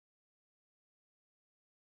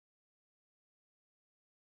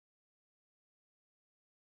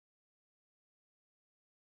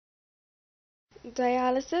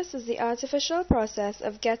Dialysis is the artificial process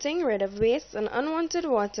of getting rid of waste and unwanted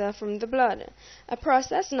water from the blood, a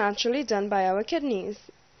process naturally done by our kidneys.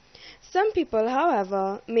 Some people,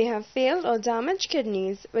 however, may have failed or damaged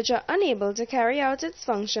kidneys which are unable to carry out its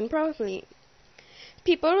function properly.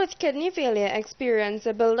 People with kidney failure experience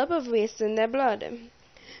a buildup of waste in their blood.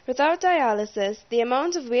 Without dialysis, the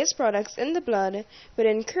amount of waste products in the blood would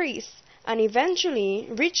increase and eventually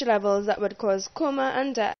reach levels that would cause coma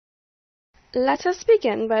and death. Let us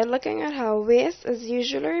begin by looking at how waste is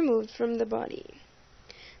usually removed from the body.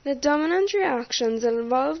 The dominant reactions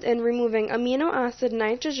involved in removing amino acid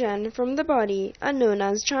nitrogen from the body are known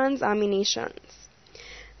as transaminations.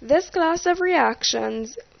 This class of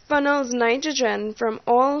reactions funnels nitrogen from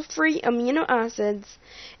all free amino acids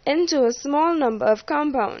into a small number of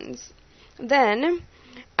compounds. Then,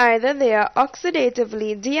 either they are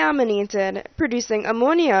oxidatively deaminated, producing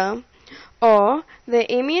ammonia, or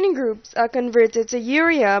the amine groups are converted to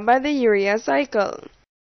urea by the urea cycle.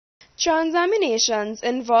 Transaminations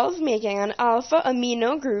involve making an alpha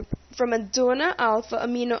amino group from a donor alpha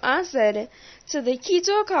amino acid to the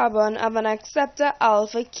ketocarbon of an acceptor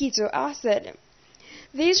alpha keto acid.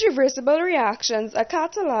 These reversible reactions are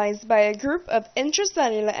catalyzed by a group of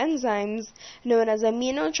intracellular enzymes known as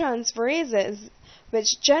aminotransferases,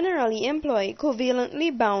 which generally employ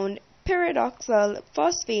covalently bound pyridoxal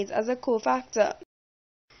phosphate as a cofactor.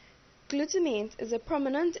 Glutamate is a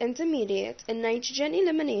prominent intermediate in nitrogen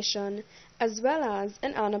elimination as well as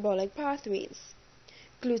in anabolic pathways.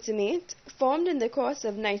 Glutamate, formed in the course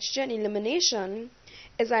of nitrogen elimination,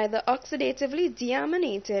 is either oxidatively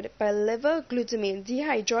deaminated by liver glutamate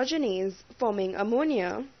dehydrogenase forming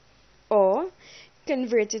ammonia, or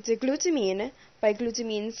converted to glutamine by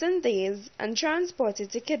glutamine synthase and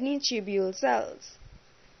transported to kidney tubule cells.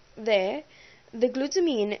 There, the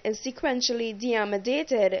glutamine is sequentially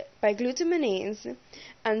deamidated by glutaminase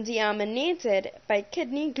and deaminated by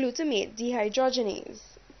kidney glutamate dehydrogenase.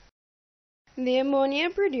 The ammonia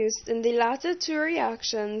produced in the latter two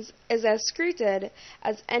reactions is excreted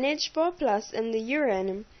as NH4+ in the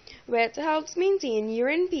urine, where it helps maintain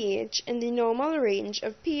urine pH in the normal range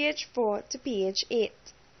of pH 4 to pH 8.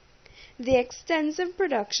 The extensive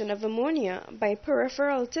production of ammonia by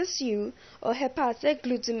peripheral tissue or hepatic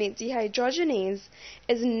glutamate dehydrogenase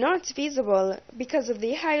is not feasible because of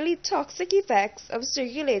the highly toxic effects of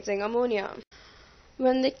circulating ammonia.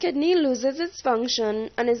 When the kidney loses its function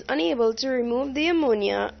and is unable to remove the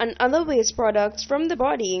ammonia and other waste products from the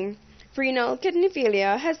body, renal kidney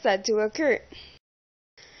failure has said to occur.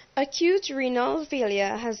 Acute renal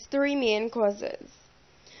failure has three main causes: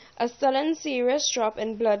 a sudden serious drop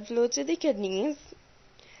in blood flow to the kidneys,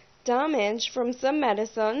 damage from some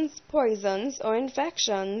medicines, poisons, or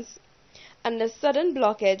infections, and a sudden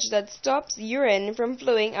blockage that stops urine from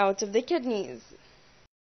flowing out of the kidneys.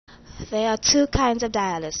 There are two kinds of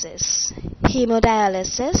dialysis: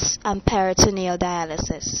 hemodialysis and peritoneal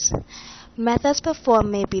dialysis. Methods performed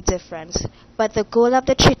may be different, but the goal of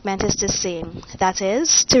the treatment is the same, that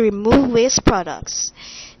is, to remove waste products.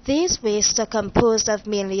 These wastes are composed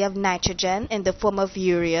mainly of nitrogen in the form of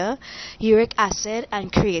urea, uric acid,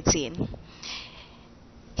 and creatine.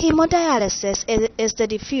 Hemodialysis is the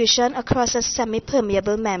diffusion across a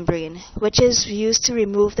semi-permeable membrane, which is used to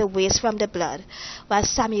remove the waste from the blood, while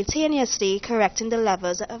simultaneously correcting the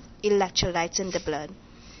levels of electrolytes in the blood.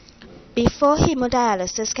 Before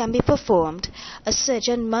hemodialysis can be performed, a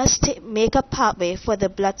surgeon must make a pathway for the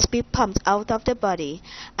blood to be pumped out of the body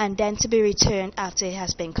and then to be returned after it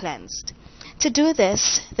has been cleansed. To do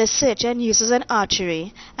this, the surgeon uses an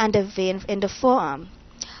artery and a vein in the forearm.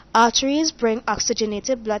 Arteries bring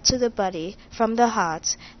oxygenated blood to the body from the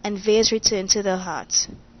heart, and veins return to the heart.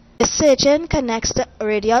 The surgeon connects the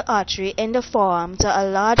radial artery in the forearm to a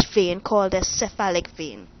large vein called the cephalic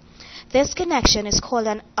vein. This connection is called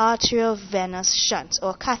an arteriovenous shunt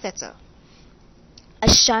or catheter. A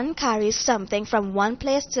shunt carries something from one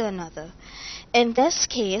place to another. In this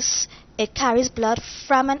case, it carries blood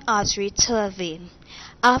from an artery to a vein.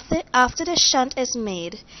 After the shunt is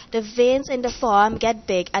made, the veins in the forearm get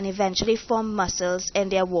big and eventually form muscles in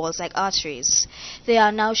their walls like arteries. They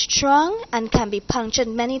are now strong and can be punctured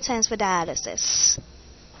many times for dialysis.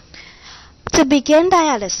 To begin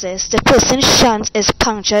dialysis, the person's shunt is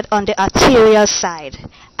punctured on the arterial side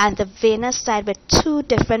and the venous side with two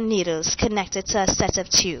different needles connected to a set of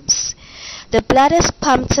tubes. The blood is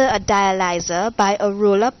pumped to a dialyzer by a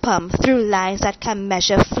roller pump through lines that can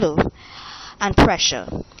measure flow and pressure.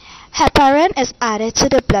 Heparin is added to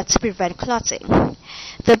the blood to prevent clotting.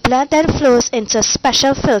 The blood then flows into a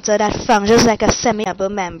special filter that functions like a semi-permeable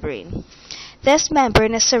membrane. This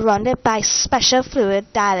membrane is surrounded by special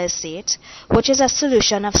fluid dialysate, which is a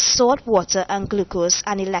solution of salt water and glucose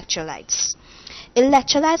and electrolytes.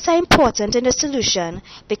 Electrolytes are important in the solution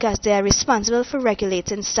because they are responsible for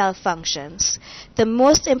regulating cell functions. The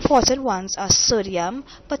most important ones are sodium,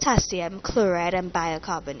 potassium, chloride, and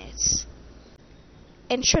bicarbonates.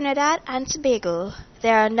 In Trinidad and Tobago,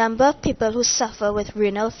 there are a number of people who suffer with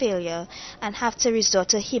renal failure and have to resort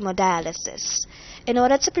to hemodialysis. In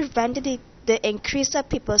order to prevent the increase of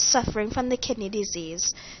people suffering from the kidney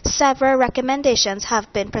disease, several recommendations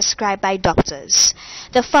have been prescribed by doctors.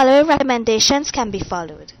 The following recommendations can be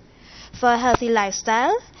followed. For a healthy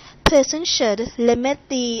lifestyle, persons should limit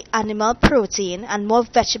the animal protein and more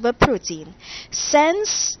vegetable protein,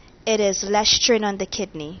 since it is less strain on the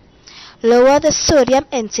kidney. Lower the sodium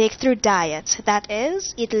intake through diet, that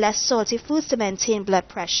is, eat less salty foods to maintain blood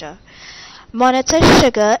pressure. Monitor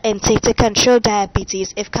sugar intake to control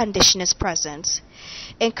diabetes if condition is present.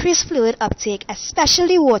 Increase fluid uptake,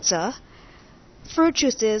 especially water. Fruit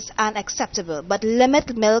juices are acceptable, but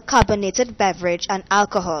limit milk, carbonated beverage, and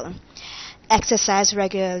alcohol. Exercise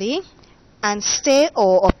regularly, and stay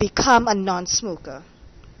or become a non-smoker.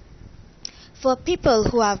 For people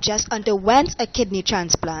who have just underwent a kidney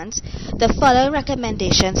transplant, the following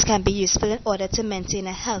recommendations can be useful in order to maintain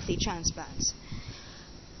a healthy transplant.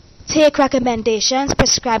 Take recommendations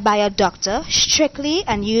prescribed by a doctor strictly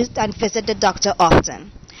and visit the doctor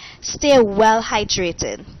often. Stay well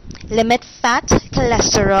hydrated. Limit fat,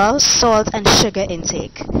 cholesterol, salt, and sugar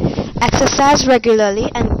intake. Exercise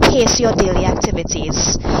regularly and pace your daily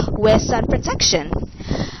activities. Wear sun protection.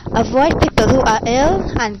 Avoid people who are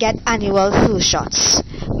ill and get annual flu shots.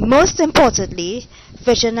 Most importantly,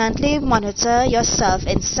 vigilantly monitor yourself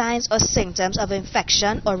in signs or symptoms of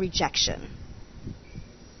infection or rejection.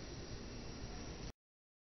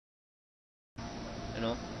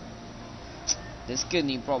 This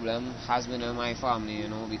kidney problem has been in my family,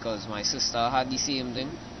 because my sister had the same thing,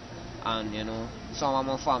 and some of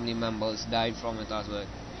my family members died from it as well.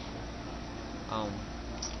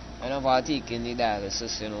 Whenever I take in the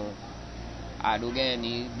dialysis, I don't get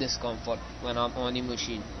any discomfort when I'm on the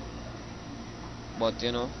machine. But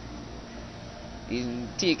in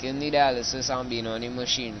taking the dialysis and being on the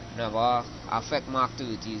machine never affect my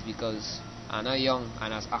activities, because I'm not young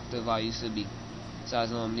and as active as I used to be. So I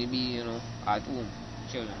normally be, at home,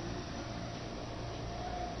 chilling.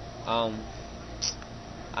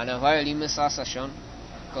 I never really miss a session,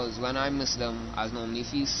 because when I miss them, I normally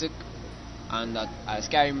feel sick, and that I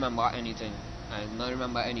can't remember anything. I don't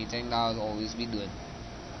remember anything that I'll always be doing.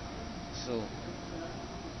 So,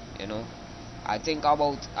 I think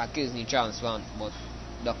about a kidney transplant, but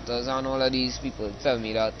doctors and all of these people tell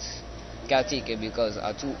me that I can't take it because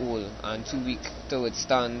I'm too old and too weak to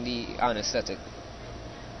withstand the anesthetic.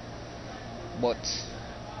 But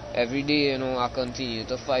every day, I continue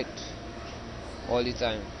to fight all the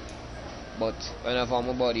time. But whenever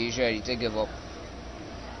my body is ready to give up,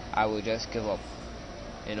 I will just give up.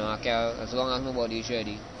 I care, as long as my body is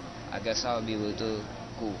ready, I guess I'll be able to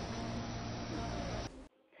go.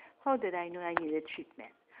 How did I know I needed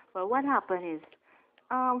treatment? Well, what happened is,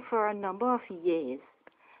 for a number of years,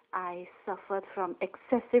 I suffered from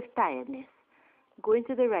excessive tiredness. Going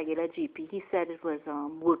to the regular GP, he said it was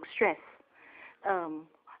work stress.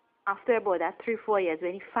 After about that 3-4 years,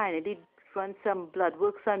 when he finally run some blood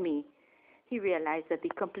works on me, he realized that the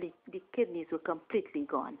kidneys were completely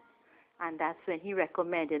gone, and that's when he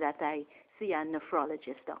recommended that I see a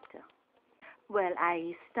nephrologist doctor. Well,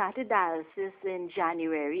 I started dialysis in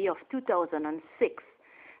January of 2006.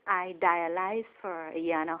 I dialyzed for a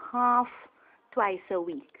year and a half, twice a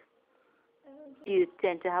week. You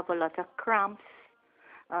tend to have a lot of cramps.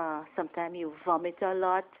 Sometimes you vomit a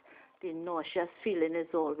lot. The nauseous feeling is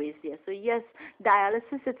always there. So yes,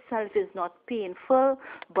 dialysis itself is not painful,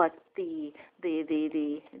 but the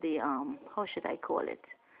how should I call it?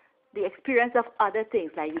 The experience of other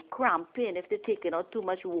things like the cramping, if they're taking out too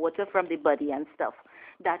much water from the body and stuff,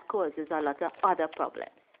 that causes a lot of other problems.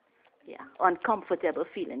 Yeah, uncomfortable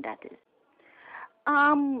feeling, that is.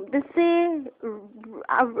 They say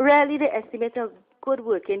rarely they estimate a good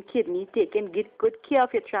working kidney taking good care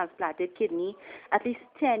of your transplanted kidney at least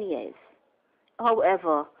 10 years.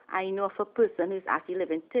 However, I know of a person who's actually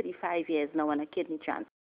living 35 years now on a kidney transplant.